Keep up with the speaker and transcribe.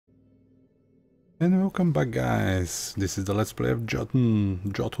And welcome back, guys. This is the Let's Play of Jotun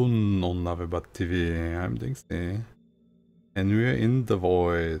on Navebat TV. I'm DinXy. And we're in the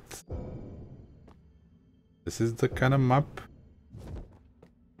void. This is the kind of map.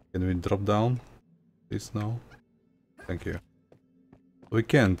 Can we drop down? Please no. Thank you. We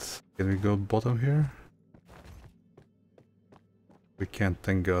can't. Can we go bottom here? We can't,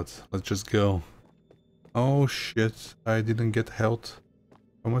 thank God. Let's just go. Oh shit, I didn't get health.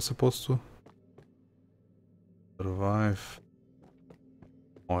 How am I supposed to? Survive.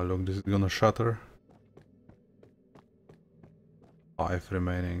 Oh look, this is gonna shatter. 5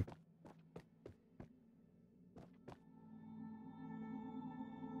 remaining.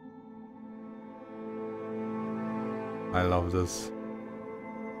 I love this.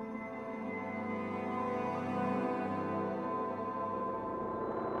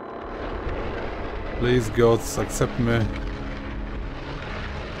 Please, gods, accept me.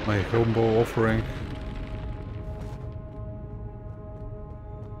 My humble offering.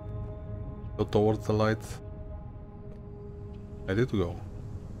 Go towards the light. I did go.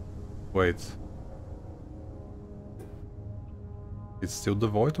 Wait. It's still the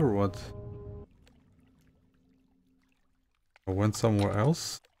void or what? I went somewhere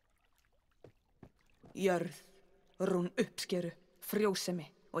else? Jörð, rún uppskeru, frjósemi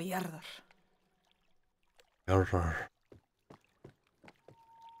og jarðar. Error.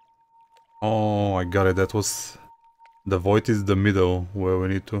 Oh, I got it. That was... The void is the middle where we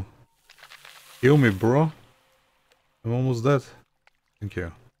need to... Heal me, bro. I'm almost dead. Thank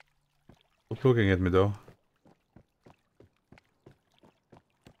you. Stop looking at me, though.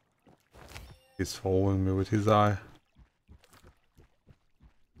 He's following me with his eye.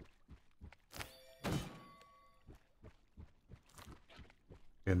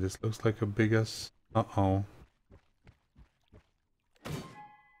 Okay, this looks like a big ass... Uh-oh.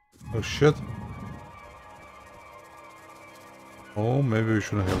 Oh shit. Oh, maybe we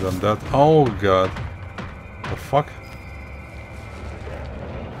shouldn't have done that. Oh god. The fuck?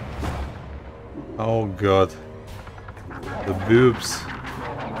 Oh god. The boobs.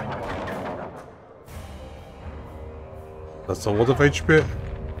 That's a lot of HP.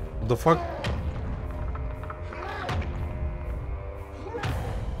 What the fuck?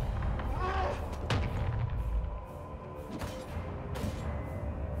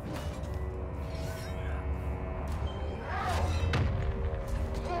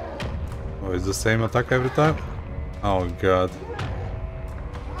 Oh, it's the same attack every time? Oh god.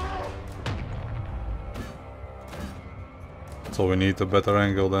 So we need a better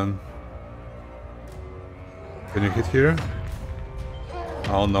angle then. Can you hit here?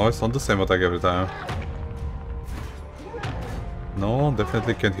 Oh no, it's not the same attack every time. No,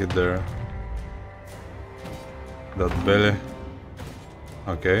 definitely can't hit there. That belly.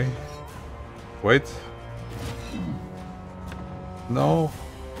 Okay. Wait. No.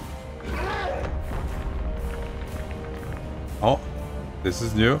 Oh, this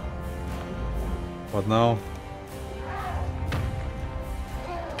is new. What now?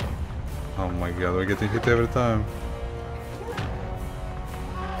 Oh my god, we're getting hit every time.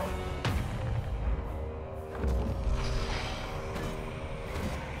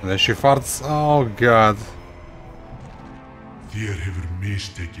 And then she farts. Oh god.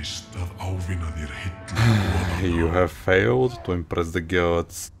 You have failed to impress the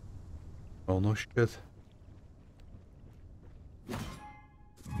gods. Oh no shit.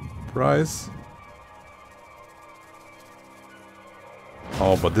 Prize.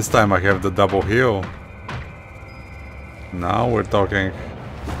 Oh, but this time I have the double heal. Now we're talking.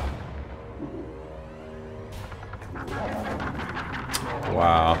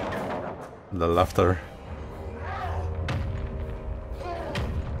 Wow. The laughter.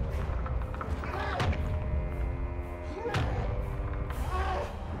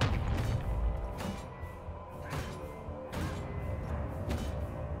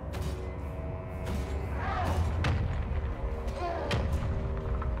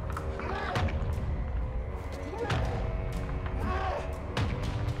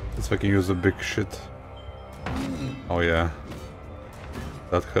 If I can use a big shit. Oh yeah.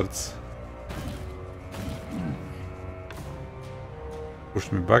 That hurts.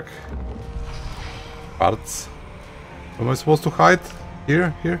 Push me back. Parts. Am I supposed to hide?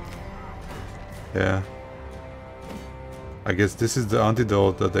 Here? Here? Yeah. I guess this is the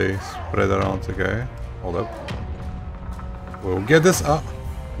antidote that they spread around. Okay. Hold up. We'll get this. Ah.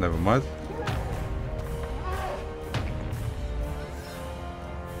 Never mind.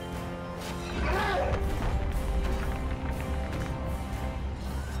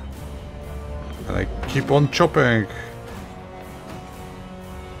 And I keep on chopping.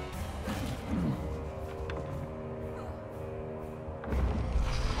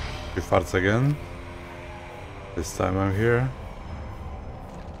 He farts again. This time I'm here.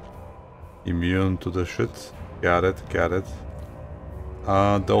 Immune to the shit. Got it, got it.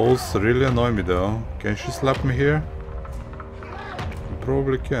 Those really annoy me though. Can she slap me here?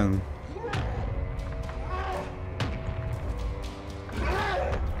 Probably can.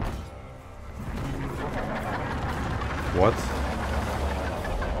 What?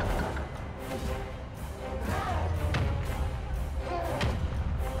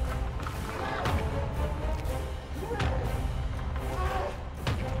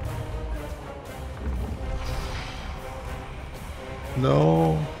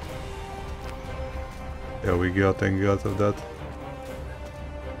 No. Yeah, we got thank God of that.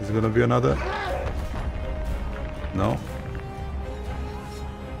 Is it gonna be another? No.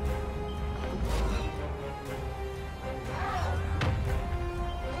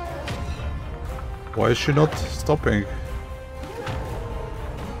 Why is she not stopping?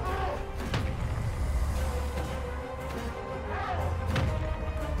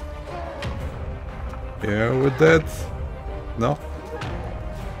 Yeah, with that. No.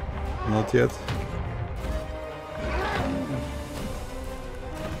 Not yet.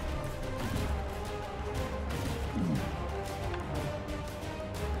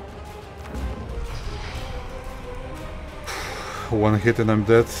 One hit and I'm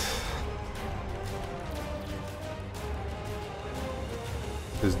dead.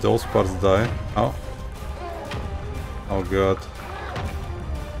 Is those parts die? Oh. Oh god.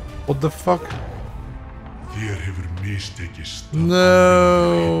 What the fuck?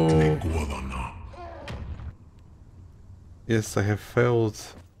 No. Yes, I have failed.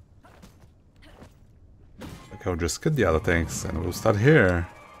 Okay, I'll just get the other things and we'll start here.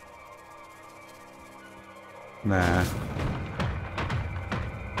 Nah.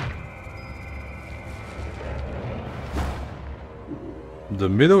 The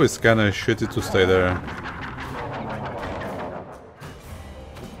middle is kinda shitty to stay there.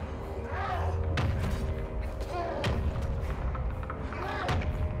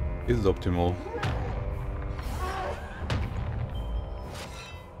 Is optimal.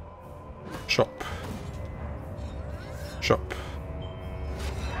 Chop. Chop.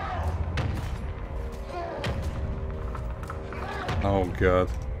 Oh god.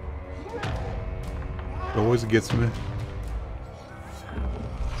 It always gets me.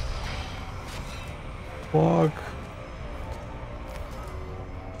 Fuck.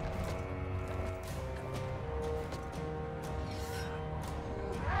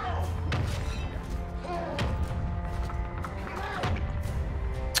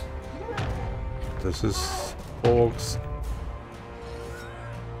 This is folks.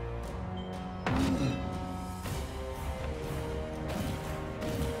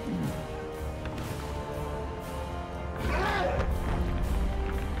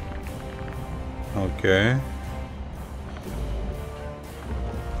 Okay.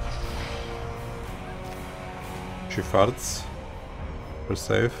 She farts. We're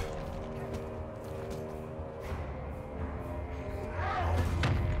safe.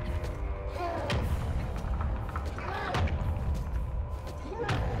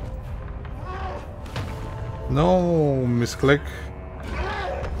 No, misclick.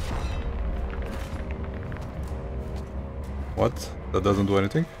 What? That doesn't do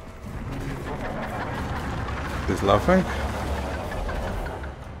anything? He's laughing?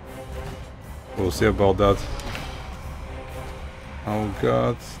 We'll see about that. Oh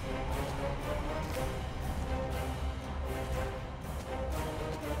god.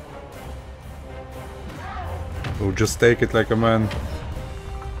 We'll just take it like a man.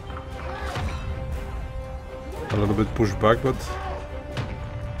 A little bit pushed back, but...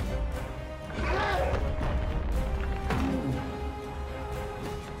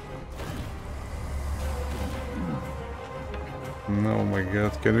 Oh my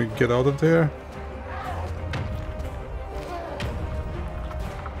god, can we get out of there?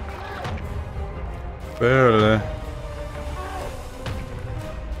 Barely.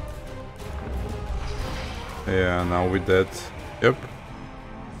 Yeah, now we're dead. Yep.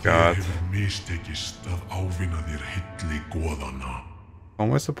 God. How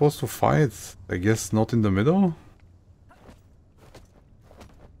am I supposed to fight? I guess not in the middle?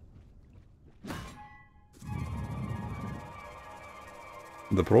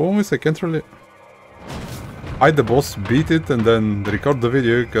 The problem is I can't really fight the boss, beat it and then record the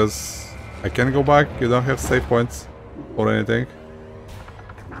video because I can't go back, you don't have save points or anything.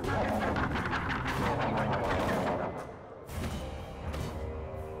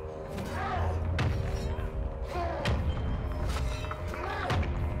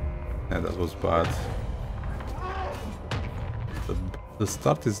 Yeah, that was bad. The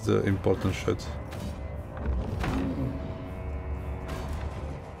start is the important shit.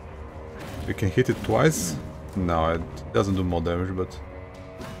 We can hit it twice. No, it doesn't do more damage, but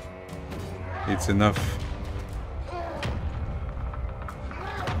it's enough.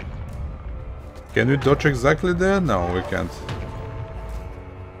 Can we dodge exactly there? No, we can't.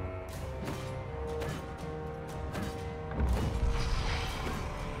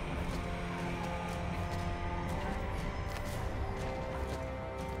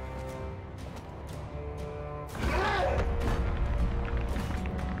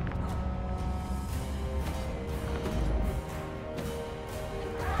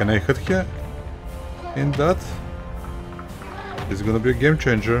 Can I hit here? In that? It's gonna be a game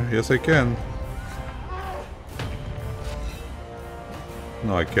changer. Yes, I can.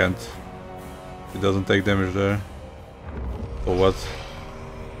 No, I can't. It doesn't take damage there. For what?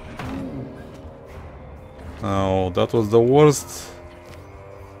 Oh, that was the worst.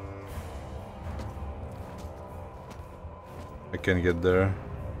 I can't get there.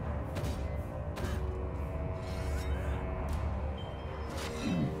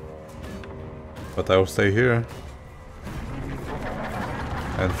 But I will stay here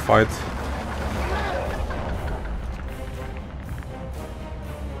and fight.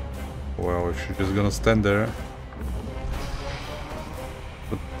 Well, if she's just gonna stand there.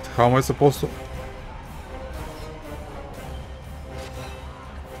 But how am I supposed to?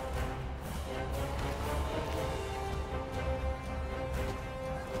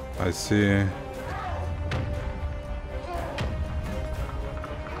 I see.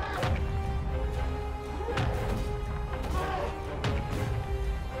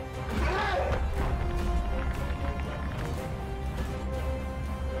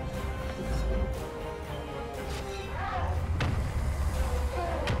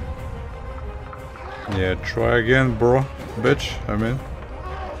 Yeah, try again, bro. Bitch, I mean.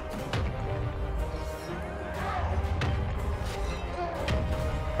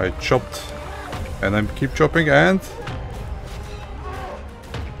 I chopped. And I keep chopping and...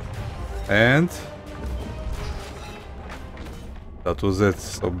 that was it.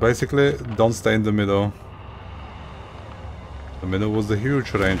 So basically, don't stay in the middle. The middle was the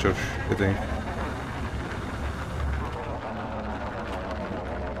huge range of hitting.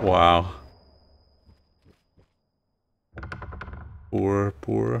 Wow.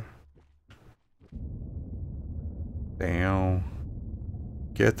 Poor. Damn.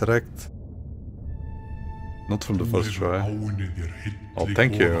 Get wrecked. Not from the first try. Oh,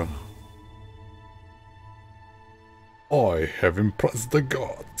 thank you. I have impressed the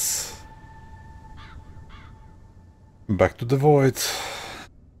gods. Back to the void.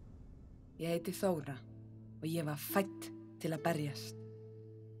 Ég heiti Þóra og ég var fædd til að berjast.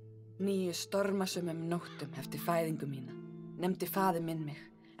 9 stormasömum nóttum eftir fæðingu mína nefndi faðir minn mig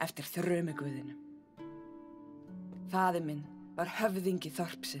eftir þrumuguðinum. Faðir minn var höfðingi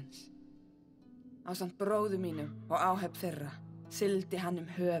þorpsins. Ásamt bróður mínum og áhöfn þeirra sigldi hann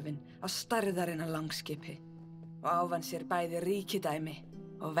höfin á stærðarinnar langskipi og ávann sér bæði ríkidæmi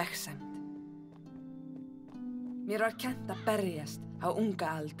og vegsemd. Mér var kennt að berjast á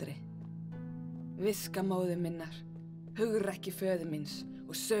unga aldri. Viska móður minnar, hugrekki föður míns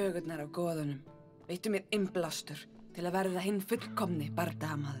og sögurnar á goðunum veittu mér innblástur til að verða hinn fullkomni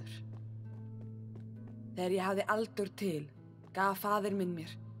bardagamaður. Þegar ég hafði aldur til, gaf faðir minn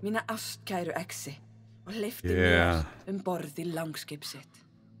mér mína ástkæru exi og hleypti mér borð í langskip sitt.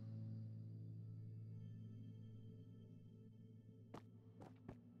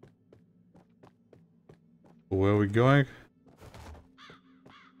 Where are we going?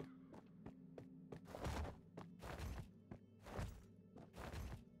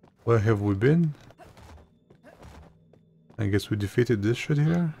 Where have we been? I guess we defeated this shit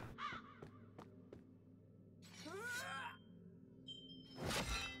here.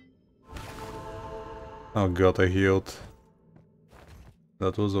 Oh god, I healed.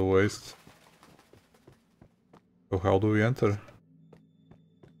 That was a waste. So how do we enter?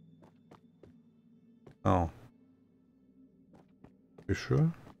 Oh. You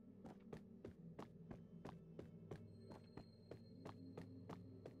sure?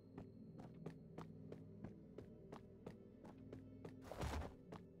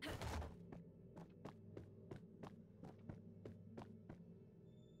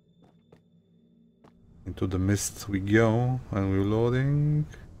 Into the mist we go, and we're loading.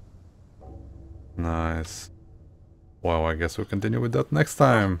 Nice. Wow, I guess we'll continue with that next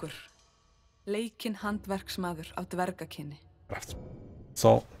time. Leikinn handverksmaður á dvergakynni.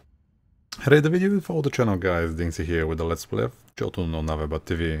 So, rate the video, follow the channel guys, DinXy here with the Let's Play of Jotun on TV.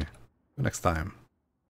 See you next time.